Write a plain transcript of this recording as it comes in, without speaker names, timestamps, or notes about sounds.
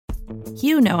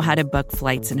You know how to book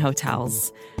flights and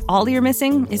hotels. All you're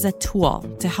missing is a tool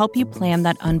to help you plan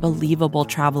that unbelievable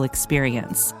travel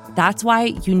experience. That's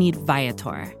why you need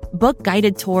Viator. Book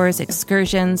guided tours,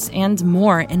 excursions, and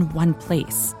more in one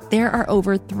place. There are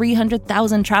over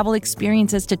 300,000 travel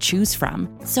experiences to choose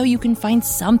from, so you can find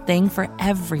something for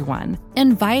everyone.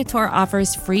 And Viator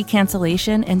offers free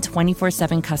cancellation and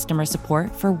 24/7 customer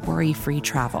support for worry-free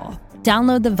travel.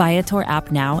 Download the Viator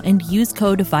app now and use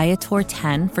code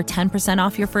Viator10 for 10%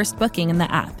 off your first booking in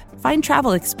the app. Find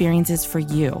travel experiences for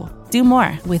you. Do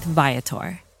more with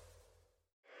Viator.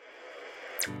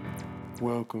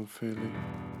 Welcome, Philly,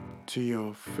 to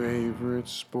your favorite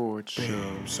sports show,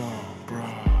 Babes on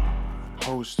Broad,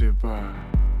 hosted by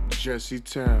Jessica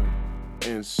Towne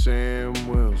and Sam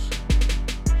Wilson.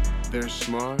 They're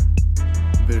smart,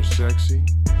 they're sexy,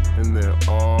 and they're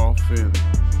all Philly.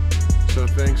 So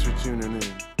thanks for tuning in,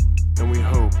 and we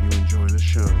hope you enjoy the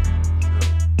show.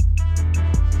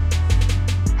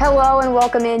 Hello and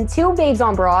welcome into Babes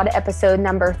on Broad, episode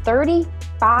number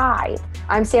 35.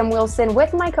 I'm Sam Wilson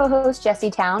with my co-host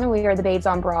Jessica Towne, and we are the Babes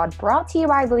on Broad, brought to you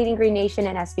by Bleeding Green Nation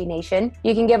and SBNation.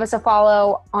 You can give us a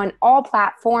follow on all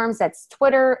platforms. That's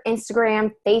Twitter,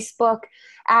 Instagram, Facebook,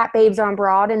 at Babes on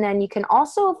Broad. And then you can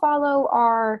also follow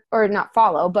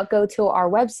go to our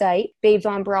website,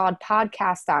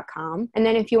 babesonbroadpodcast.com. And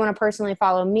then if you want to personally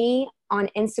follow me on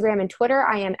Instagram and Twitter,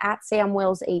 I am at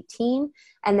SamWills18.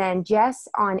 And then Jess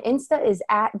on Insta is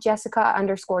at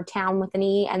Jessica_Town with an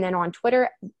E. And then on Twitter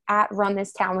at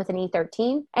RunThisTown with an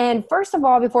E13. And first of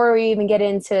all, before we even get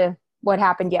into what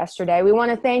happened yesterday, we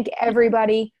want to thank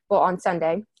everybody, on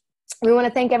Sunday. We want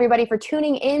to thank everybody for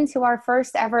tuning in to our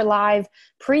first ever live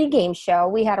pregame show.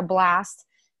 We had a blast.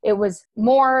 It was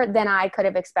more than I could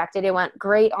have expected. It went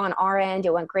great on our end.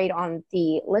 It went great on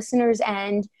the listeners'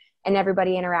 end and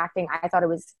everybody interacting. I thought it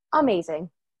was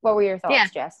amazing. What were your thoughts,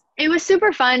 Jess? It was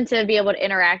super fun to be able to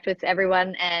interact with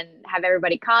everyone and have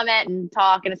everybody comment and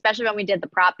talk, and especially when we did the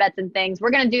prop bets and things.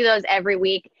 We're going to do those every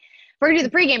week. We're going to do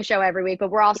the pregame show every week, but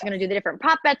we're also going to do the different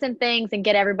prop bets and things and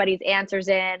get everybody's answers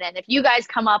in. And if you guys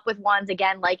come up with ones,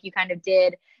 again, like you kind of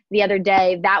did the other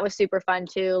day, that was super fun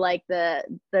too. Like the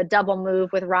double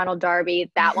move with Ronald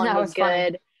Darby, that one was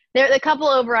good. The couple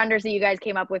over-unders that you guys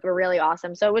came up with were really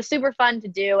awesome. So it was super fun to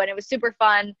do, and it was super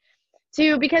fun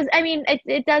too because, I mean,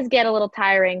 it does get a little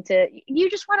tiring you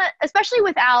just want to, especially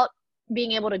without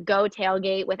being able to go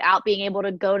tailgate, without being able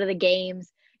to go to the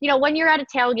games. You know, when you're at a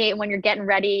tailgate and when you're getting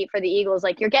ready for the Eagles,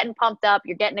 like you're getting pumped up,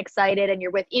 you're getting excited, and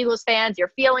you're with Eagles fans,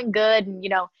 you're feeling good. And,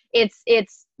 it's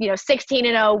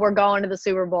 16-0, we're going to the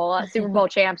Super Bowl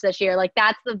champs this year. Like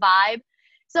that's the vibe.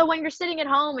 So when you're sitting at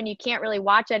home and you can't really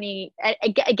watch I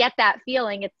get that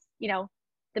feeling. It's,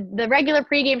 the regular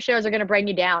pregame shows are going to bring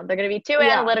you down. They're going to be too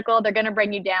analytical. They're going to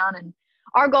bring you down. And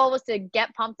our goal was to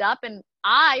get pumped up, and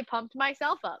I pumped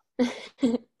myself up.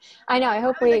 I know. I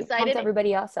hope we pumped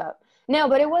everybody else up. No,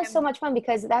 but it was so much fun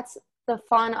because that's the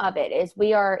fun of it is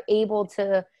we are able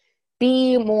to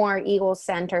be more Eagles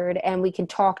centered and we can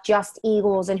talk just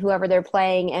Eagles and whoever they're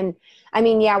playing. And I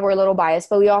mean, yeah, we're a little biased,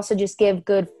 but we also just give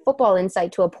good football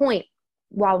insight to a point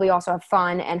while we also have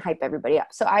fun and hype everybody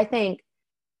up. So I think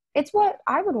it's what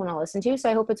I would want to listen to. So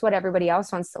I hope it's what everybody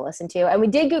else wants to listen to. And we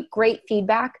did get great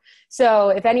feedback. So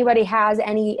if anybody has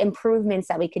any improvements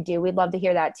that we could do, we'd love to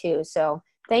hear that too. So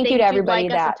thank you to everybody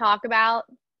us to talk about.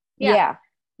 Yeah.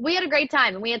 We had a great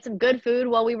time, and we had some good food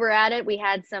while we were at it. We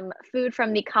had some food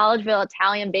from the Collegeville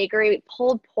Italian Bakery,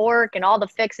 pulled pork and all the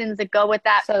fixings that go with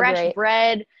that, fresh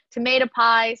bread, tomato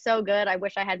pie, so good. I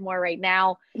wish I had more right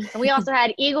now. And we also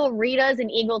had Eagle Ritas and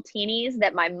Eagle Teenies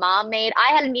that my mom made.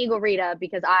 I had an Eagle Rita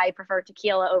because I prefer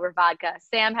tequila over vodka.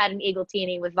 Sam had an Eagle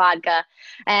Teenie with vodka,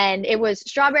 and it was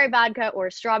strawberry vodka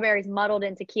or strawberries muddled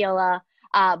in tequila,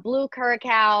 blue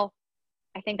curacao.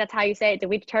 I think that's how you say it. Did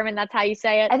we determine that's how you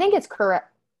say it? I think it's correct.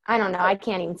 I don't know. I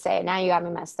can't even say it. Now you got me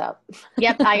messed up.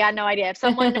 Yep. I got no idea. If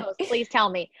someone knows, please tell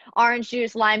me. Orange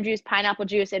juice, lime juice, pineapple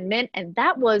juice, and mint. And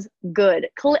that was good.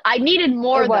 I needed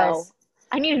more though.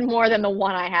 I needed more than the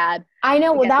one I had. I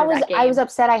know. Well, I was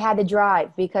upset I had to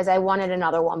drive because I wanted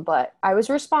another one, but I was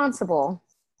responsible.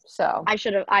 So I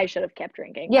should have kept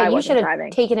drinking. Yeah, you should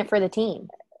have taken it for the team.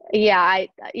 Yeah.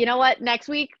 You know what? Next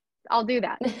week, I'll do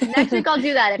that. Next week, I'll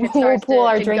do that. If it starts we'll pull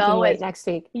our drinking weight next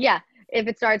week. Yeah. If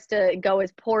it starts to go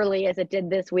as poorly as it did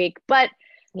this week. But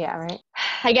yeah, right.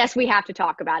 I guess we have to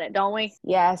talk about it, don't we?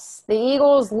 Yes. The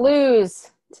Eagles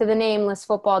lose to the nameless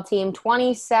football team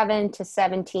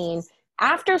 27-17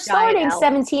 after starting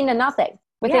 17-0.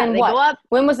 Within what? Go up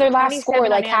when was their last score?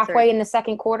 Like halfway in the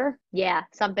second quarter? Yeah,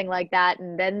 something like that.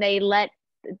 And then they let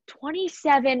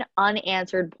 27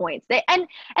 unanswered points. And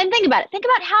think about it. Think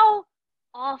about how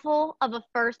awful of a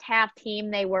first half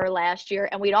team they were last year.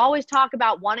 And we'd always talk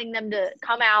about wanting them to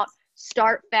come out,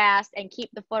 start fast, and keep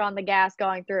the foot on the gas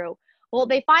going through. Well,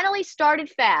 they finally started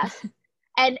fast,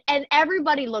 and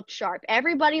everybody looked sharp.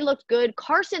 Everybody looked good.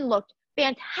 Carson looked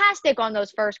fantastic on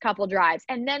those first couple drives.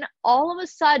 And then all of a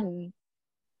sudden,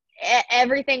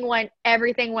 everything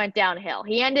went downhill.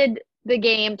 He ended the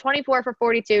game 24 for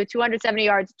 42, 270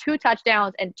 yards, 2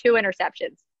 touchdowns, and 2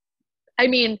 interceptions. I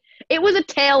mean, it was a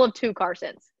tale of two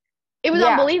Carsons. It was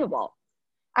unbelievable.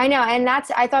 I know, and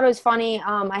I thought it was funny.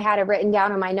 I had it written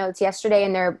down in my notes yesterday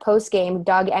in their post game.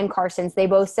 Doug and Carson's, they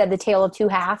both said the tale of two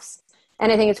halves,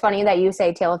 and I think it's funny that you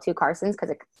say tale of two Carsons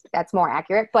because that's more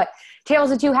accurate. But tales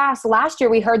of two halves. Last year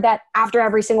we heard that after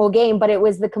every single game, but it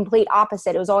was the complete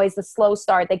opposite. It was always the slow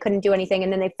start. They couldn't do anything,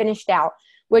 and then they finished out,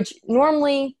 which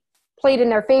normally played in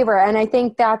their favor. And I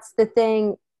think that's the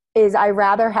thing. Is I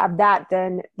rather have that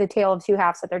than the tale of two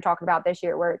halves that they're talking about this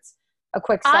year, where it's a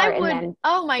quick start and then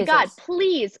oh my God,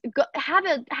 please have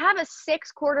a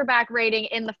 6 quarterback rating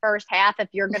in the first half if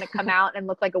you're going to come out and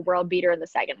look like a world beater in the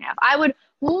second half. I would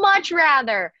much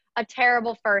rather a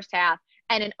terrible first half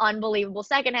and an unbelievable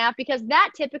second half, because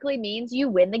that typically means you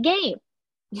win the game.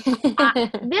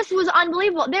 This was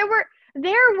unbelievable. There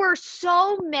were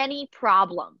so many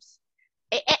problems.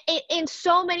 In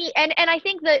so many, and I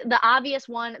think the obvious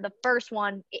one, the first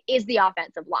one, is the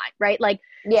offensive line, right?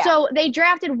 So they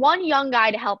drafted one young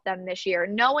guy to help them this year,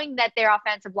 knowing that their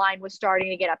offensive line was starting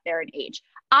to get up there in age.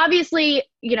 Obviously,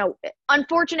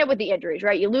 unfortunate with the injuries,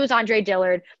 right? You lose Andre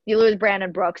Dillard, you lose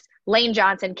Brandon Brooks, Lane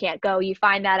Johnson can't go. You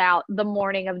find that out the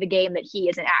morning of the game that he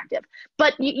isn't active.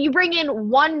 But you bring in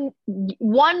one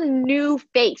new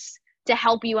face to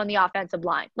help you on the offensive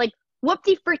line.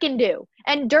 Whoop-de-freaking-do.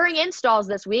 And during installs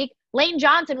this week, Lane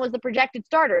Johnson was the projected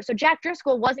starter, so Jack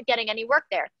Driscoll wasn't getting any work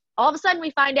there. All of a sudden, we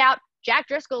find out Jack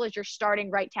Driscoll is your starting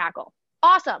right tackle.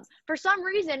 Awesome. For some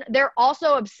reason, they're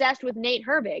also obsessed with Nate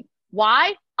Herbig.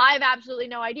 Why? I have absolutely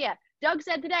no idea. Doug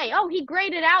said today, he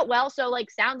graded out well, so,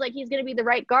 sounds like he's going to be the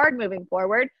right guard moving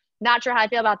forward. Not sure how I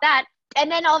feel about that. And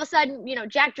then all of a sudden,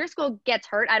 Jack Driscoll gets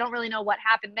hurt. I don't really know what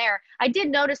happened there. I did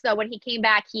notice, though, when he came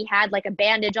back, he had a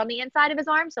bandage on the inside of his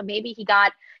arm. So maybe he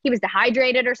was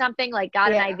dehydrated or something,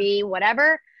 got an IV,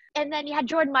 whatever. And then you had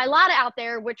Jordan Mailata out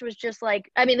there, which was just the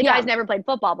guy's never played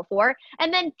football before.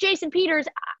 And then Jason Peters,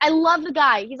 I love the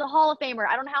guy. He's a Hall of Famer.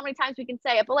 I don't know how many times we can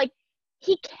say it, but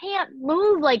he can't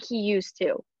move like he used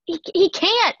to. He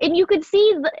can't. And you could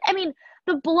see,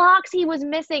 the blocks he was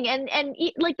missing, and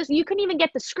this, you couldn't even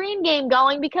get the screen game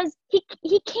going because he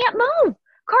can't move.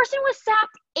 Carson was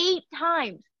sacked 8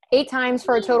 times. 8 times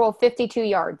for a total of 52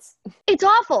 yards. It's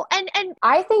awful. And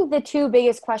I think the 2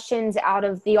 biggest questions out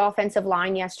of the offensive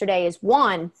line yesterday is,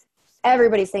 one,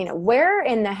 everybody's saying it. Where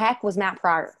in the heck was Matt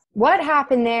Pryor? What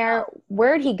happened there?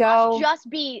 Where'd he go? Must just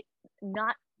be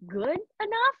not good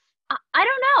enough? I don't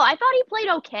know. I thought he played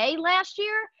okay last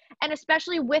year. And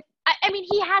especially with,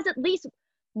 he has at least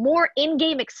more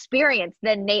in-game experience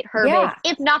than Nate Herbig,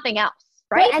 if nothing else,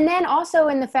 right? And then also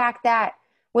in the fact that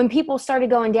when people started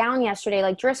going down yesterday,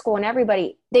 like Driscoll and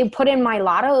everybody, they put in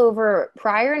Mailata over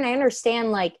Pryor. And I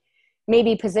understand,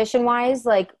 maybe position-wise,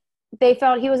 they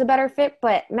felt he was a better fit,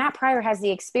 but Matt Pryor has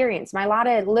the experience.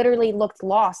 Mailata literally looked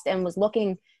lost and was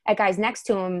looking at guys next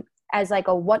to him as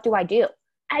what do I do?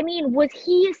 Was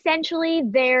he essentially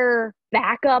their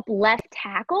backup left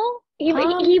tackle?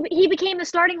 He became the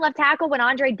starting left tackle when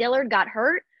Andre Dillard got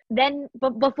hurt. Then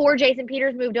before Jason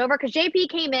Peters moved over, because JP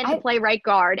came in to play right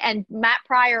guard, and Matt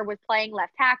Pryor was playing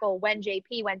left tackle when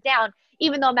JP went down,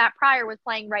 even though Matt Pryor was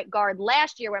playing right guard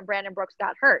last year when Brandon Brooks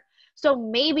got hurt. So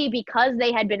maybe because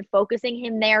they had been focusing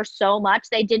him there so much,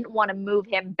 they didn't want to move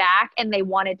him back, and they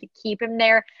wanted to keep him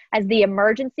there as the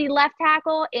emergency left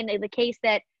tackle in the case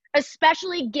that,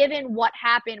 especially given what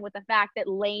happened with the fact that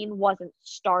Lane wasn't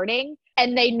starting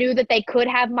and they knew that they could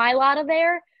have Mailata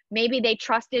there, maybe they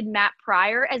trusted Matt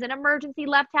Pryor as an emergency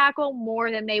left tackle more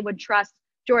than they would trust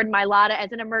Jordan Mailata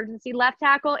as an emergency left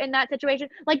tackle in that situation.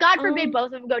 God forbid both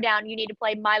of them go down. You need to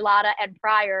play Mailata and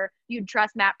Pryor. You'd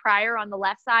trust Matt Pryor on the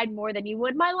left side more than you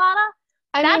would Mailata.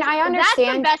 I understand. That's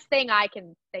the best thing I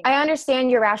can think of. I understand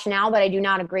your rationale, but I do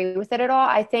not agree with it at all.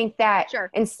 I think that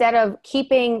instead of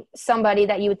keeping somebody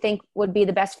that you would think would be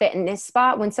the best fit in this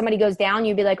spot, when somebody goes down,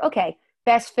 you'd be like, okay,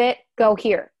 best fit, go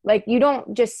here. You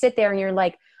don't just sit there and you're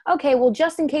like, okay, well,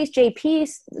 just in case JP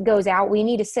goes out, we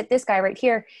need to sit this guy right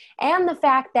here. And the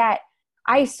fact that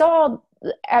I saw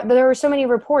there were so many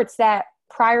reports that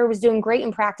Pryor was doing great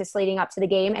in practice leading up to the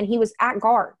game, and he was at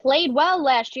guard. Played well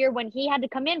last year when he had to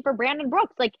come in for Brandon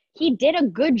Brooks. He did a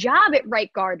good job at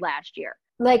right guard last year.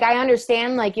 like, I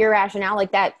understand, like, your rationale,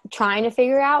 like, that trying to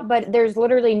figure out, but there's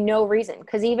literally no reason,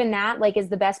 because even that, like, is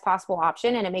the best possible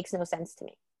option, and it makes no sense to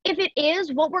me. If it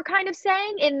is what we're kind of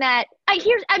saying in that,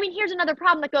 here's another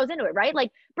problem that goes into it, right?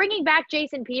 Like, bringing back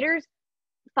Jason Peters,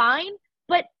 fine,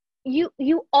 but you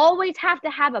always have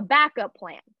to have a backup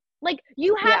plan. Like,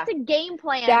 you have to game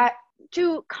plan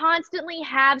to constantly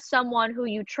have someone who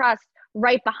you trust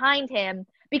right behind him,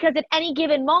 because at any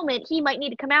given moment, he might need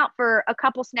to come out for a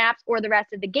couple snaps or the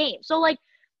rest of the game. So, like,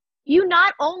 you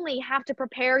not only have to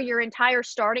prepare your entire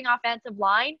starting offensive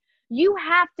line, you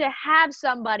have to have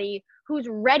somebody who's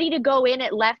ready to go in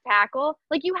at left tackle.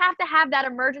 Like, you have to have that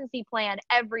emergency plan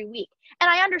every week. And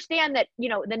I understand that,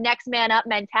 the next man up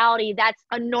mentality, that's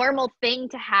a normal thing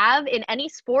to have in any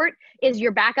sport, is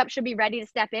your backup should be ready to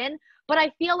step in. But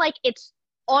I feel like it's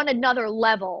on another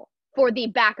level for the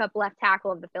backup left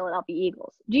tackle of the Philadelphia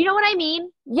Eagles. Do you know what I mean?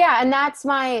 Yeah, and that's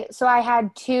so I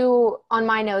had two on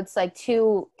my notes, like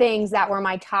two things that were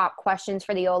my top questions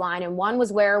for the O-line. And one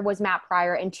was, where was Matt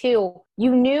Pryor? And two,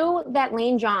 you knew that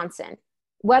Lane Johnson,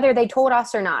 whether they told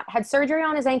us or not, had surgery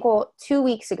on his ankle 2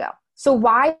 weeks ago. So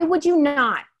why would you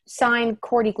not sign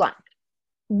Cordy Glenn?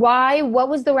 Why? What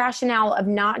was the rationale of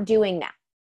not doing that?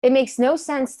 It makes no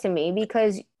sense to me,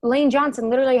 because Lane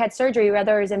Johnson literally had surgery,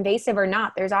 whether it was invasive or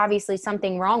not. There's obviously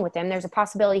something wrong with him. There's a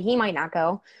possibility he might not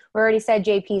go. We already said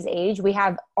JP's age. We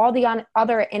have all the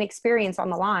other inexperience on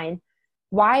the line.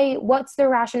 Why? What's the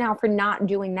rationale for not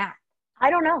doing that? I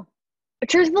don't know.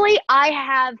 Truthfully, I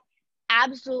have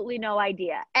absolutely no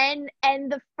idea. And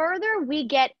the further we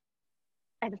get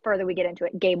into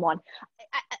it, game one.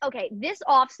 Okay, this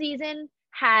offseason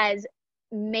has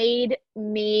made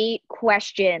me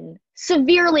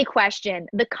severely question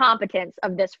the competence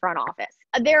of this front office.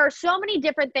 There are so many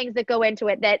different things that go into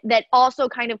it that also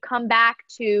kind of come back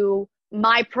to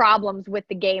my problems with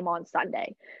the game on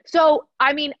Sunday. So,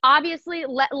 obviously,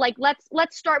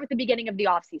 let's start with the beginning of the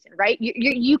offseason, right?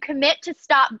 You commit to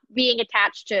stop being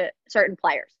attached to certain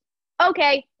players.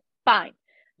 Okay, fine.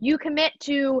 You commit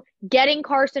to getting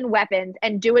Carson weapons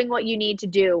and doing what you need to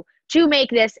do to make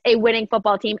this a winning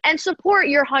football team and support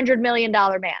your $100 million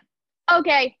man.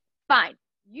 Okay, fine.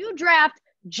 You draft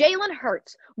Jalen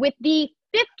Hurts with the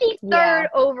 53rd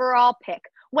overall pick,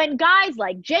 when guys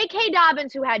like J.K.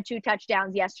 Dobbins, who had 2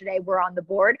 touchdowns yesterday, were on the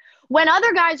board, when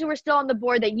other guys who were still on the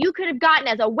board that you could have gotten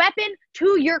as a weapon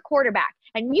to your quarterback.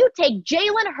 And you take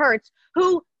Jalen Hurts,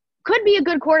 who could be a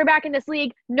good quarterback in this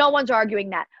league. No one's arguing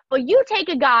that. But you take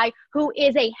a guy who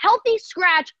is a healthy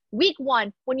scratch week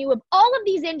 1, when you have all of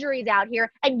these injuries out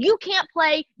here and you can't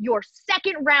play your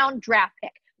second-round draft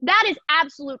pick. That is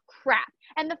absolute crap.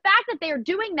 And the fact that they are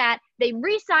doing that, they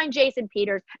re-sign Jason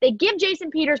Peters. They give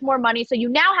Jason Peters more money, so you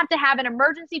now have to have an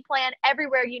emergency plan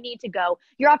everywhere you need to go.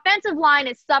 Your offensive line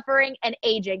is suffering and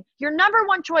aging. Your number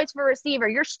one choice for receiver,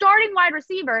 your starting wide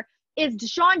receiver, is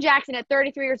Deshaun Jackson at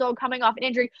 33 years old, coming off an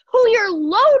injury, who you're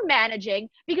load managing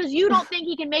because you don't think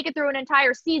he can make it through an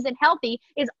entire season healthy,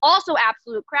 is also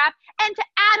absolute crap. And to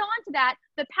add on to that,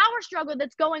 the power struggle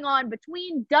that's going on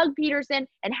between Doug Peterson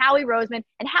and Howie Roseman,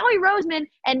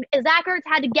 and Zach Ertz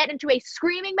had to get into a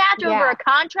screaming match over a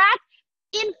contract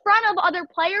in front of other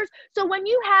players. So when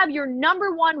you have your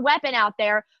number one weapon out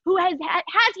there who has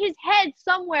his head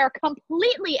somewhere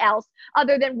completely else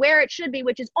other than where it should be,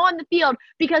 which is on the field,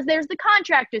 because there's the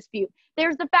contract dispute.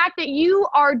 There's the fact that you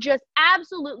are just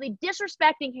absolutely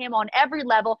disrespecting him on every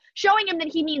level, showing him that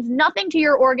he means nothing to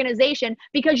your organization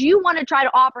because you want to try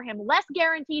to offer him less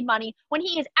guaranteed money when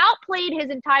he has outplayed his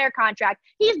entire contract.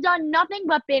 He's done nothing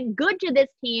but been good to this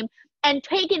team and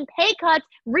taken pay cuts,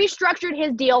 restructured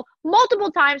his deal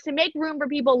multiple times to make room for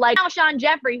people like Alshon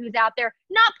Jeffrey, who's out there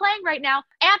not playing right now,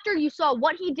 after you saw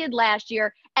what he did last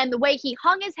year and the way he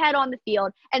hung his head on the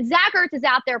field. And Zach Ertz is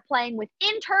out there playing with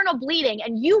internal bleeding,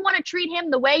 and you want to treat him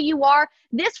the way you are.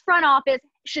 This front office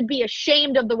should be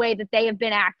ashamed of the way that they have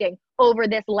been acting over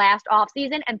this last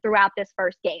offseason and throughout this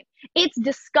first game. It's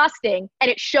disgusting,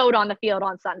 and it showed on the field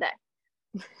on Sunday.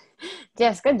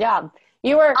 Jess, good job.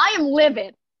 I am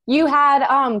livid. You had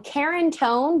Karen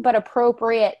tone, but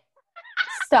appropriate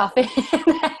stuff in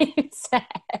that you said.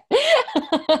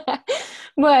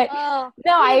 But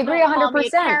no, I agree 100%.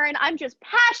 Karen, I'm just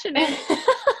passionate.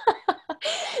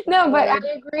 No, but I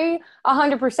agree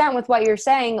 100% with what you're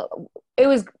saying. It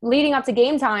was leading up to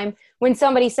game time when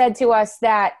somebody said to us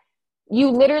that you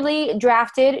literally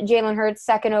drafted Jalen Hurts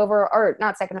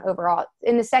not second overall,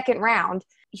 in the second round.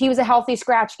 He was a healthy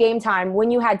scratch game time when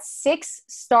you had 6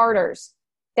 starters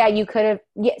that you could have,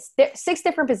 6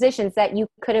 different positions that you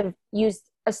could have used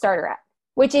a starter at,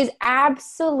 which is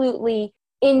absolutely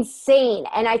insane.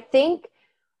 And I think,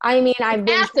 I've been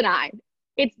asinine.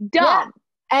 It's dumb.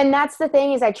 And that's the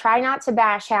thing is I try not to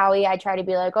bash Howie. I try to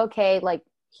be like, okay, like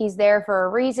he's there for a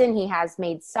reason. He has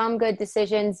made some good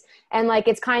decisions. And like,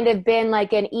 it's kind of been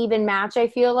like an even match, I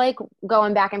feel like,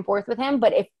 going back and forth with him.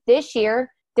 But if this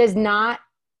year does not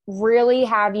really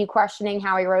have you questioning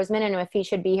Howie Roseman and if he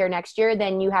should be here next year,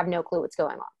 then you have no clue what's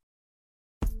going on.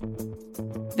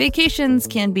 Vacations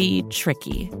can be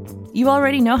tricky. You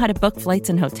already know how to book flights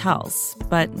and hotels,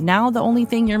 but now the only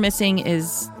thing you're missing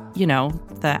is,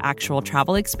 the actual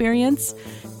travel experience.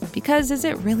 Because is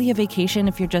it really a vacation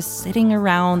if you're just sitting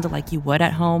around like you would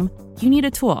at home? You need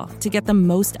a tool to get the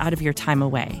most out of your time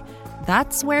away.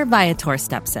 That's where Viator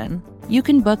steps in. You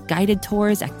can book guided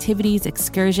tours, activities,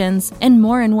 excursions, and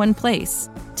more in one place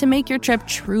to make your trip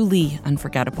truly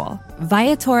unforgettable.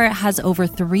 Viator has over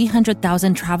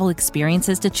 300,000 travel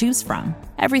experiences to choose from.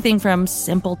 Everything from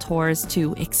simple tours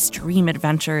to extreme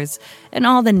adventures and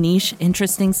all the niche,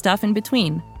 interesting stuff in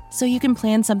between. So you can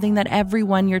plan something that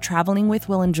everyone you're traveling with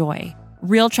will enjoy.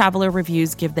 Real traveler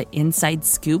reviews give the inside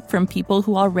scoop from people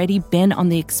who already been on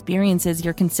the experiences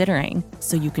you're considering,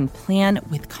 so you can plan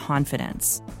with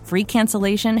confidence. Free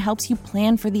cancellation helps you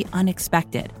plan for the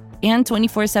unexpected. And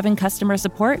 24/7 customer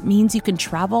support means you can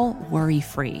travel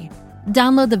worry-free.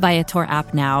 Download the Viator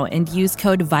app now and use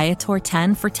code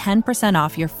Viator10 for 10%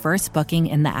 off your first booking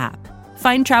in the app.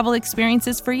 Find travel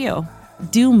experiences for you.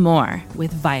 Do more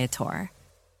with Viator.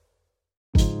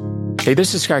 Hey,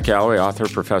 this is Scott Galloway, author,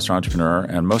 professor, entrepreneur,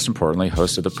 and most importantly,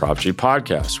 host of the Prop G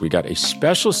podcast. We got a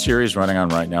special series running on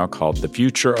right now called The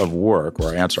Future of Work,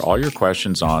 where I answer all your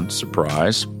questions on,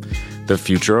 surprise, the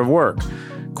future of work.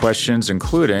 Questions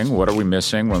including, what are we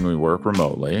missing when we work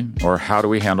remotely? Or how do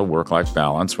we handle work-life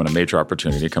balance when a major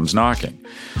opportunity comes knocking?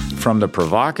 From the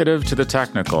provocative to the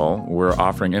technical, we're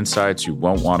offering insights you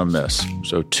won't want to miss.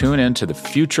 So tune in to The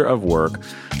Future of Work,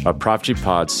 a Prop G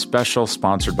Pod special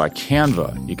sponsored by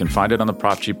Canva. You can find it on the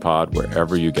Prop G Pod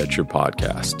wherever you get your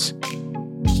podcasts.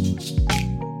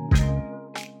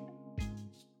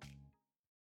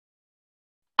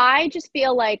 I just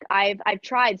feel like I've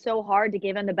tried so hard to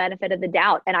give him the benefit of the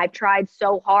doubt, and I've tried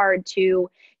so hard to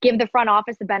give the front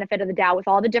office the benefit of the doubt with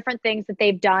all the different things that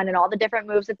they've done and all the different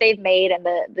moves that they've made and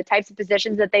the types of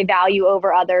positions that they value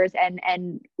over others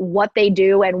and what they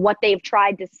do and what they've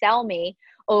tried to sell me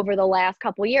over the last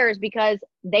couple of years, because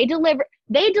they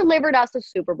delivered us a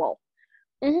Super Bowl.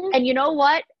 Mm-hmm. And you know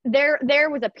what? There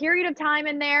was a period of time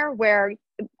in there where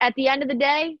at the end of the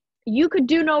day, you could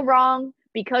do no wrong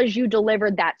because you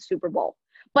delivered that Super Bowl.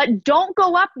 But don't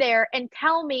go up there and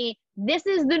tell me this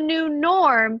is the new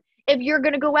norm if you're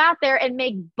going to go out there and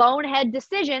make bonehead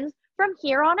decisions from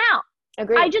here on out.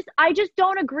 Agreed. I just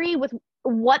don't agree with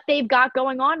what they've got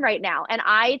going on right now. And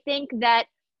I think that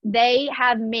they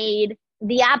have made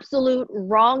the absolute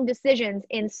wrong decisions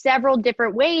in several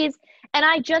different ways. And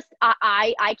I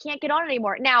can't get on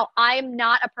anymore. Now, I am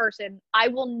not a person, I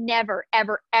will never,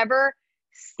 ever, ever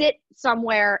sit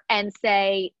somewhere and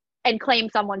say and claim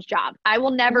someone's job. I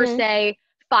will never say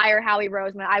fire Howie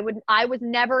Roseman. I was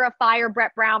never a fire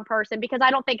Brett Brown person, because I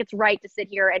don't think it's right to sit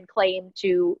here and claim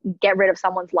to get rid of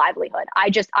someone's livelihood. I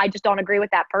just don't agree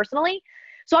with that personally.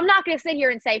 So I'm not going to sit here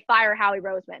and say fire Howie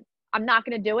Roseman. I'm not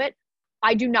going to do it.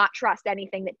 I do not trust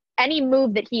any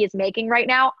move that he is making right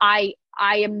now. I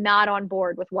am not on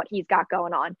board with what he's got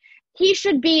going on. He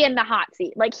should be in the hot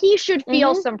seat. Like, he should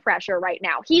feel some pressure right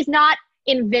now. He's not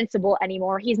invincible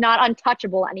anymore. He's not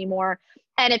untouchable anymore.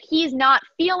 And if he's not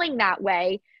feeling that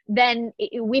way, then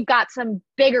we've got some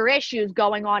bigger issues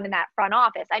going on in that front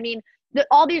office. I mean,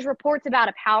 all these reports about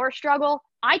a power struggle,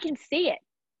 I can see it.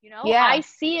 Yeah. I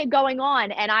see it going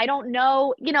on, and I don't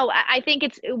know, I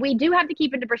think we do have to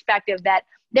keep into perspective that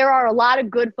there are a lot of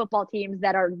good football teams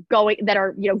that are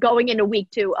going into week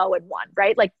 2, 0-1,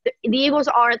 right? Like the Eagles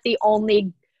aren't the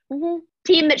only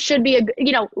team that should be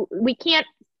we can't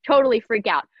totally freak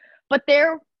out, but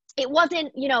it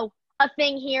wasn't, a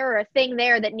thing here or a thing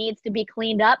there that needs to be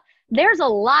cleaned up. There's a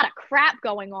lot of crap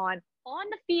going on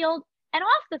the field and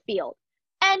off the field.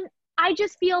 And I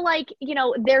just feel like,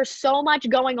 there's so much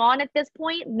going on at this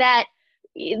point that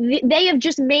they have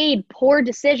just made poor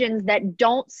decisions that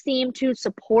don't seem to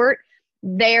support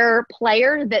their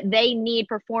players that they need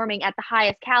performing at the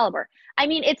highest caliber. I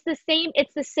mean, it's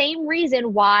the same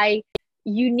reason why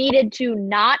you needed to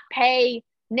not pay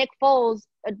Nick Foles,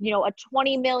 a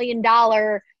 $20 million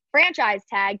franchise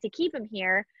tag to keep him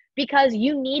here, because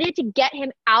you needed to get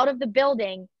him out of the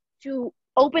building to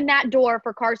open that door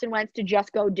for Carson Wentz to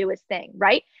just go do his thing,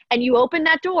 right? And you opened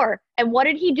that door, and what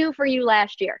did he do for you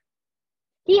last year?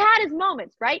 He had his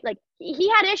moments, right? Like, he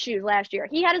had issues last year.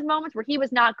 He had his moments where he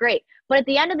was not great. But at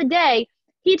the end of the day,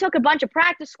 he took a bunch of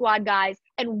practice squad guys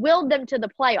and willed them to the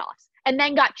playoffs. and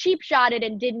then got cheap shotted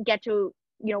and didn't get to,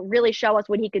 really show us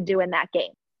what he could do in that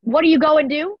game. What do you go and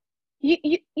do?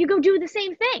 You go do the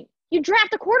same thing. You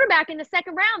draft a quarterback in the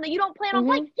second round that you don't plan on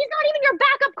playing. He's not even your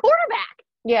backup quarterback.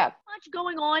 Yeah. So much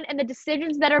going on, and the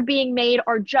decisions that are being made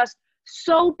are just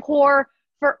so poor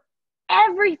for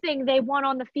everything they want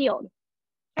on the field.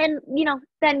 And,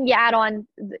 then you add on,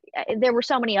 there were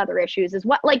so many other issues as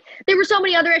well. Like, there were so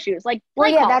many other issues. Like,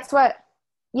 that's what,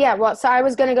 so I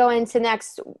was going to go into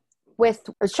next I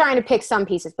was trying to pick some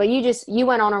pieces, but you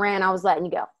went on a rant. I was letting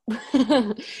you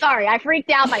go. Sorry, I freaked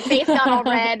out. My face got all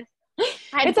red. I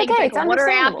had to take a drink of water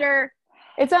after.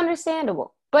 It's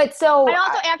understandable. But so I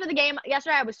also, after the game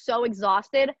yesterday, I was so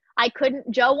exhausted.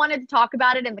 Joe wanted to talk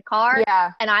about it in the car.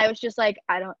 Yeah. And I was just like,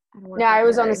 I don't want to. Yeah, I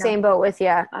was on the same boat with you.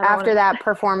 After that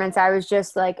performance, I was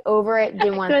just like over it.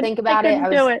 Didn't want to think about it.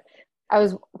 I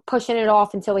was pushing it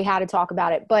off until we had to talk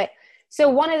about it. But so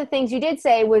one of the things you did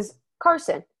say was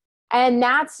Carson. And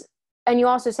you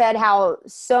also said how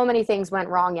so many things went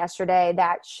wrong yesterday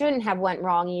that shouldn't have went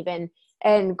wrong even.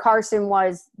 And Carson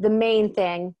was the main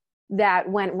thing that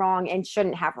went wrong and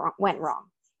shouldn't have went wrong.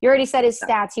 You already said his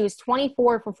stats. He was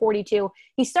 24 for 42.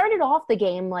 He started off the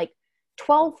game like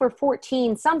 12 for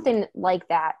 14, something like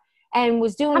that, and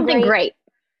was doing great.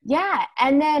 Yeah.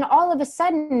 And then all of a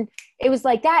sudden it was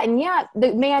like that. And yeah,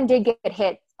 the man did get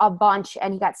hit a bunch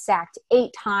and he got sacked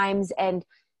 8 times and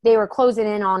they were closing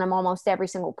in on him almost every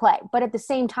single play. But at the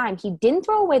same time, he didn't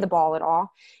throw away the ball at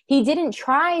all. He didn't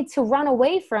try to run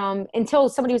away from until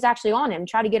somebody was actually on him,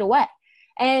 try to get away.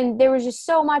 And there was just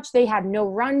so much. They had no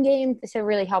run game to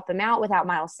really help him out without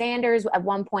Miles Sanders. At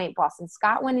one point, Boston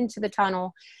Scott went into the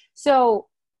tunnel. So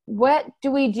what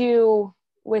do we do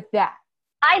with that?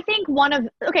 I think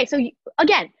so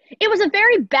again, it was a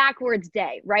very backwards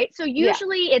day, right? So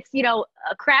usually it's,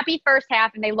 a crappy first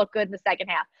half and they look good in the second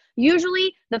half.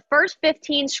 Usually the first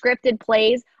 15 scripted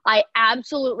plays I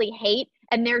absolutely hate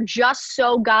and they're just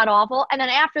so god awful. And then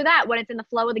after that, when it's in the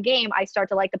flow of the game, I start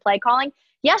to like the play calling.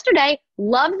 Yesterday,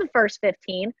 loved the first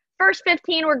 15. First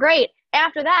 15 were great.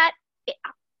 After that,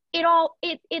 it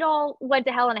all went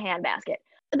to hell in a handbasket.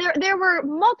 There were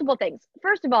multiple things.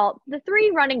 First of all, the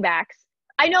 3 running backs,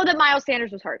 I know that Miles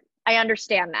Sanders was hurt. I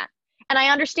understand that. And I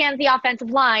understand the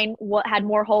offensive line had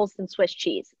more holes than Swiss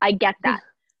cheese. I get that.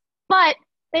 But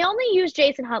they only used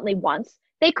Jason Huntley once.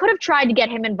 They could have tried to get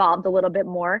him involved a little bit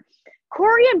more.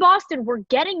 Corey and Boston were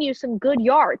getting you some good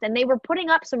yards, and they were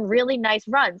putting up some really nice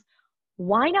runs.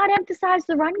 Why not emphasize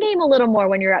the run game a little more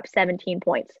when you're up 17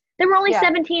 points? There were only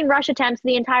 17 rush attempts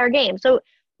the entire game. So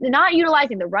not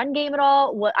utilizing the run game at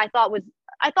all, what I thought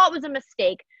was a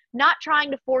mistake. Not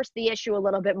trying to force the issue a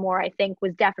little bit more, I think,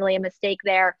 was definitely a mistake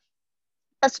there,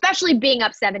 especially being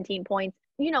up 17 points.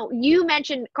 You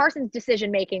mentioned Carson's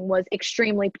decision-making was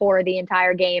extremely poor the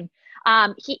entire game.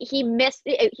 He missed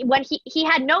when he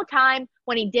had no time.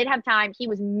 When he did have time, he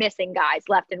was missing guys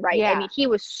left and right. Yeah. I mean, he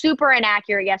was super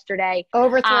inaccurate yesterday.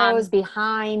 Overthrows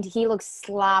behind. He looks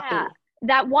sloppy.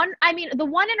 Yeah. The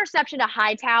one interception to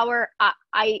Hightower,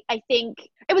 I think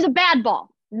it was a bad ball.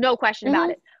 No question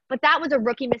about it. But that was a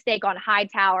rookie mistake on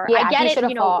Hightower. Yeah, I get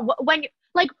it.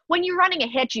 When you're running a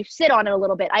hitch, you sit on it a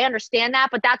little bit. I understand that,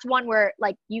 but that's one where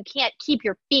you can't keep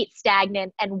your feet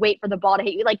stagnant and wait for the ball to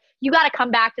hit you. You got to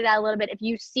come back to that a little bit. If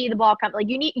you see the ball come,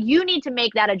 you need to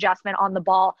make that adjustment on the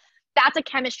ball. That's a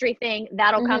chemistry thing.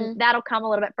 That'll come a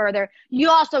little bit further. You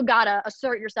also got to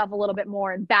assert yourself a little bit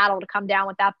more and battle to come down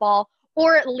with that ball,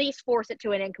 or at least force it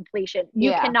to an incompletion.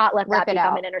 You cannot let that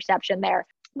become an interception there.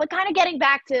 But kind of getting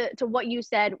back to what you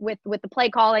said with the play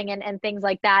calling and things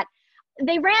like that,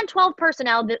 they ran 12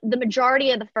 personnel the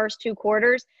majority of the first 2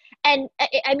 quarters. And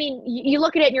I mean, you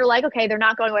look at it and you're like, okay, they're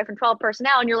not going away from 12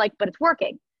 personnel. And you're like, but it's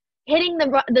working. Hitting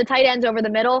the tight ends over the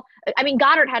middle. I mean,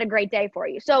 Goddard had a great day for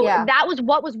you. So that was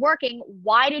what was working.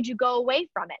 Why did you go away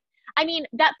from it? I mean,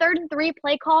 that 3rd and 3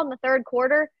 play call in the third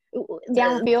quarter.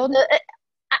 Downfield.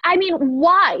 I mean,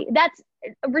 why? That's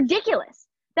ridiculous.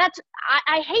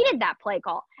 I hated that play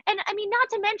call. And I mean, not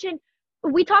to mention,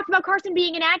 we talked about Carson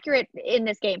being inaccurate in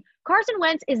this game. Carson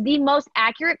Wentz is the most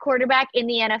accurate quarterback in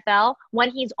the NFL when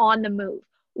he's on the move.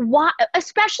 Why,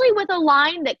 especially with a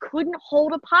line that couldn't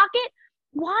hold a pocket,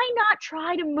 why not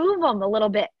try to move him a little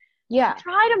bit? Yeah.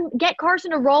 Try to get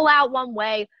Carson to roll out one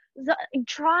way.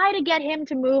 Try to get him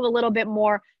to move a little bit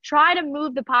more. Try to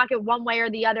move the pocket one way or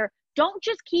the other. Don't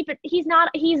just keep it. He's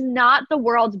not the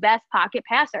world's best pocket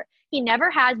passer. He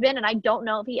never has been, and I don't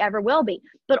know if he ever will be.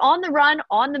 But on the run,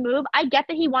 on the move, I get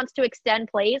that he wants to extend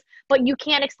plays, but you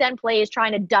can't extend plays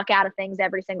trying to duck out of things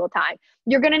every single time.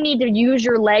 You're going to need to use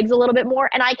your legs a little bit more,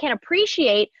 and I can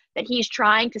appreciate that he's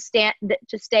trying to stay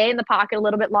in the pocket a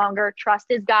little bit longer, trust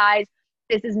his guys,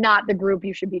 this is not the group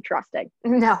you should be trusting.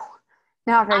 No,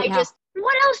 not right now.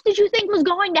 What else did you think was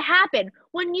going to happen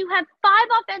when you have 5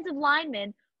 offensive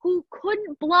linemen who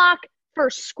couldn't block for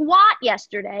squat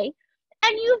yesterday,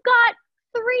 and you've got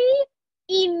 3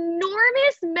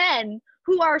 enormous men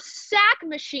who are sack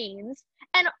machines,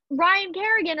 and Ryan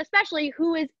Kerrigan especially,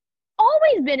 who has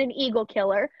always been an Eagle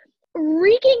killer,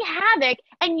 wreaking havoc,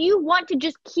 and you want to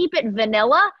just keep it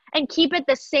vanilla and keep it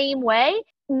the same way,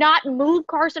 not move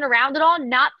Carson around at all,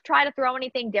 not try to throw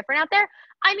anything different out there?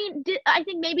 I mean, I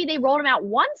think maybe they rolled him out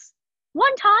one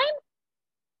time.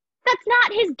 That's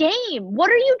not his game.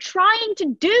 What are you trying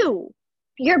to do?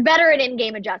 You're better at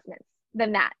in-game adjustments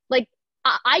than that. Like,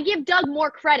 I give Doug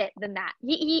more credit than that.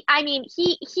 He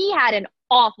had an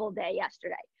awful day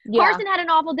yesterday. Yeah. Carson had an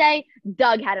awful day.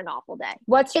 Doug had an awful day.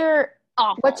 What's your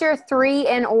 3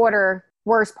 in order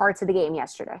worst parts of the game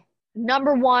yesterday?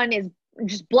 Number 1 is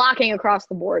just blocking across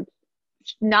the board.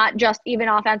 Not just even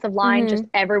offensive line, just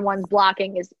everyone's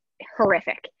blocking is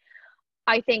horrific.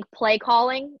 I think play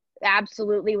calling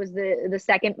absolutely was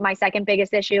my second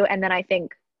biggest issue, and then I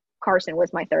think Carson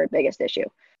was my third biggest issue.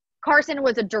 Carson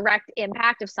was a direct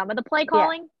impact of some of the play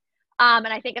calling. Yeah. And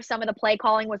I think if some of the play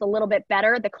calling was a little bit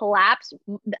better, the collapse,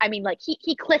 I mean, like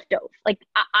he cliff dove. Like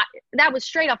that was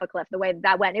straight off a cliff the way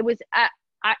that went.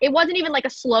 It wasn't even like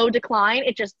a slow decline.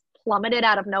 It just plummeted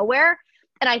out of nowhere.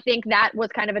 And I think that was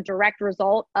kind of a direct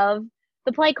result of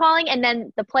the play calling. And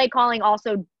then the play calling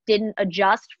also didn't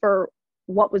adjust for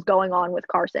what was going on with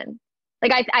Carson.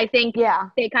 Like, I think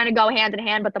they kind of go hand in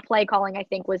hand, but the play calling, I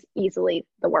think, was easily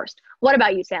the worst. What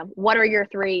about you, Sam? What are your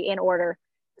 3 in order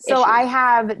So issues? I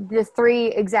have the 3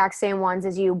 exact same ones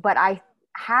as you, but I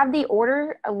have the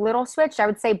order a little switched. I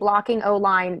would say blocking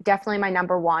O-line, definitely my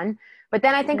number 1. But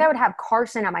then I think I would have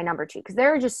Carson at my number 2 because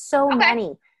there are just so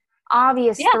many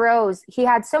obvious throws. He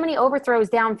had so many overthrows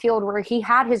downfield where he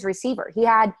had his receiver. He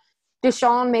had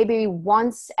Deshaun maybe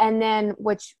once, and then,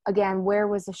 which, again, where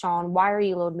was Deshaun? Why are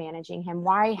you load managing him?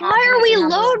 Why are we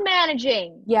load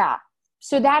managing? Yeah.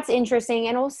 So that's interesting.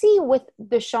 And we'll see with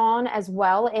Deshaun as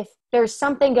well. If there's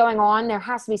something going on, there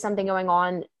has to be something going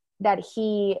on that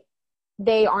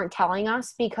they aren't telling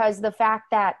us, because the fact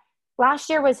that last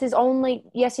year was his only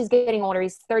 – yes, he's getting older.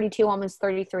 He's 32, almost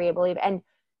 33, I believe. And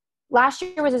last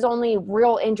year was his only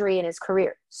real injury in his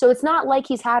career. So it's not like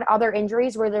he's had other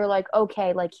injuries where they're like,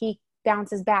 okay, like he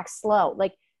bounces back slow.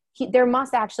 Like there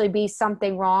must actually be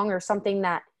something wrong or something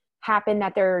that happened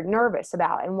that they're nervous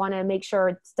about and want to make sure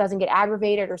it doesn't get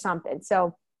aggravated or something.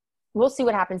 So we'll see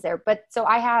what happens there. But so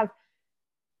I have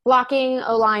blocking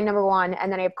O-line number 1,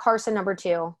 and then I have Carson number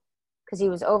 2 because he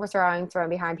was throwing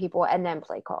behind people, and then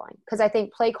play calling. Because I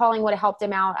think play calling would have helped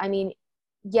him out. I mean,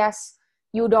 yes,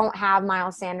 you don't have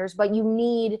Miles Sanders, but you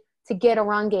need to get a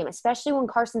run game, especially when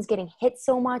Carson's getting hit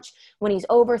so much, when he's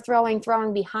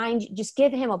throwing behind you. Just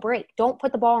give him a break. Don't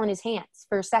put the ball in his hands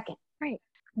for a second. Right.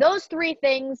 Those 3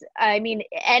 things, I mean,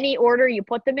 any order you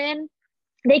put them in,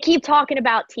 they keep talking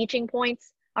about teaching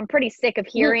points. I'm pretty sick of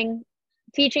hearing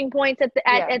teaching points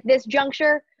at this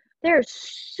juncture. There's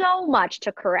so much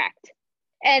to correct.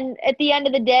 And at the end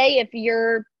of the day, if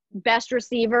your best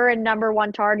receiver and number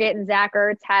 1 target and Zach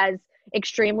Ertz has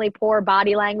extremely poor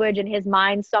body language and his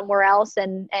mind somewhere else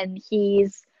and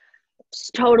he's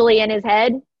totally in his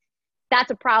head,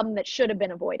 that's a problem that should have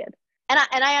been avoided. And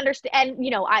I understand,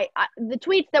 and I the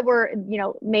tweets that were,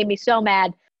 made me so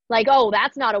mad, like, oh,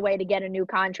 that's not a way to get a new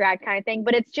contract kind of thing.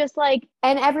 But it's just like,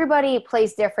 and everybody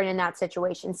plays different in that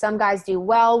situation. Some guys do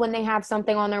well when they have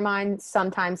something on their mind.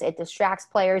 Sometimes it distracts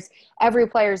players. Every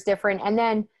player is different. And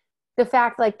then the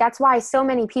fact, like, that's why so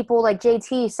many people, like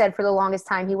JT said for the longest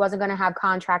time, he wasn't going to have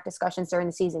contract discussions during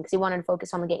the season because he wanted to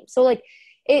focus on the game. So, like,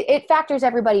 it factors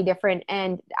everybody different,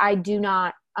 and I do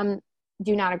not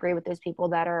agree with those people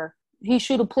that are, he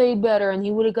should have played better and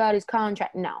he would have got his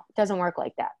contract. No, it doesn't work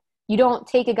like that. You don't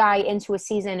take a guy into a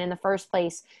season in the first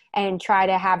place and try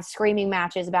to have screaming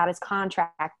matches about his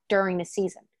contract during the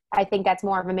season. I think that's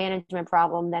more of a management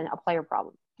problem than a player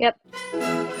problem. Yep.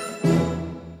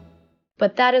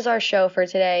 But that is our show for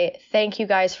today. Thank you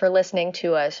guys for listening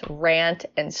to us rant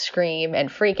and scream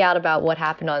and freak out about what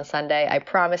happened on Sunday. I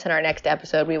promise in our next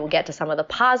episode we will get to some of the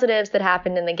positives that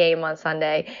happened in the game on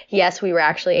Sunday. Yes, we were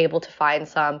actually able to find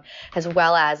some, as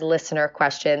well as listener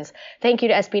questions. Thank you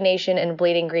to SBNation and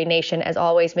Bleeding Green Nation. As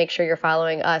always, make sure you're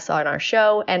following us on our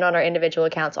show and on our individual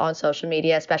accounts on social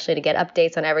media, especially to get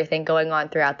updates on everything going on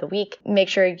throughout the week. Make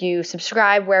sure you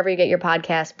subscribe wherever you get your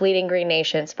podcasts, Bleeding Green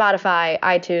Nation, Spotify,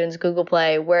 iTunes, Google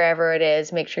Play, wherever it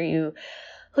is. Make sure you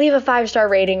leave a 5-star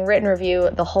rating, written review,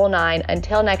 the whole 9.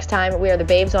 Until next time, we are the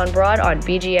Babes on Broad on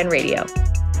BGN Radio.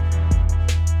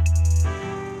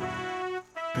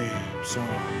 Babes germs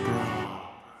abroad.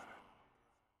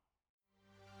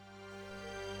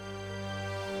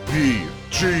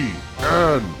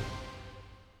 PGN